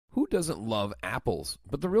doesn't love apples?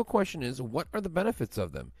 But the real question is, what are the benefits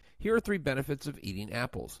of them? Here are 3 benefits of eating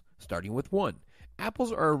apples, starting with 1.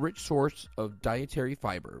 Apples are a rich source of dietary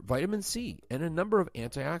fiber, vitamin C, and a number of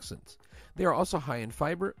antioxidants. They are also high in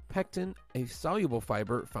fiber. Pectin, a soluble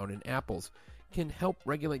fiber found in apples, can help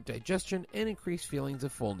regulate digestion and increase feelings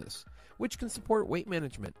of fullness, which can support weight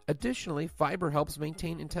management. Additionally, fiber helps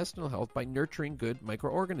maintain intestinal health by nurturing good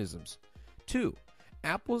microorganisms. 2.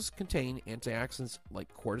 Apples contain antioxidants like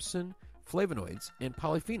quercetin, flavonoids, and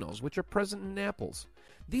polyphenols, which are present in apples.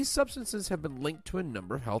 These substances have been linked to a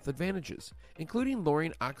number of health advantages, including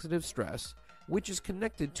lowering oxidative stress, which is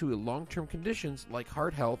connected to long-term conditions like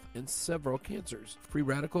heart health and several cancers. Free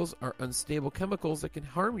radicals are unstable chemicals that can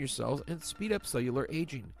harm your cells and speed up cellular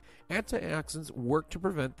aging. Antioxidants work to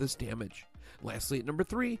prevent this damage. Lastly, at number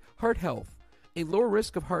 3, heart health. A lower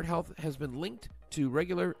risk of heart health has been linked to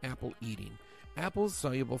regular apple eating. Apple's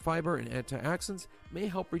soluble fiber and antioxidants may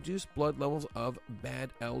help reduce blood levels of bad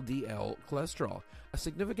LDL cholesterol, a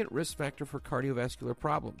significant risk factor for cardiovascular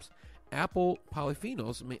problems. Apple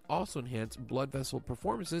polyphenols may also enhance blood vessel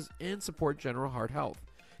performances and support general heart health.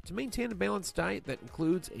 To maintain a balanced diet that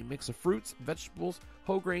includes a mix of fruits, vegetables,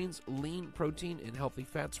 whole grains, lean protein, and healthy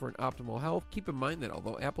fats for an optimal health, keep in mind that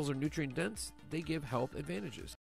although apples are nutrient dense, they give health advantages.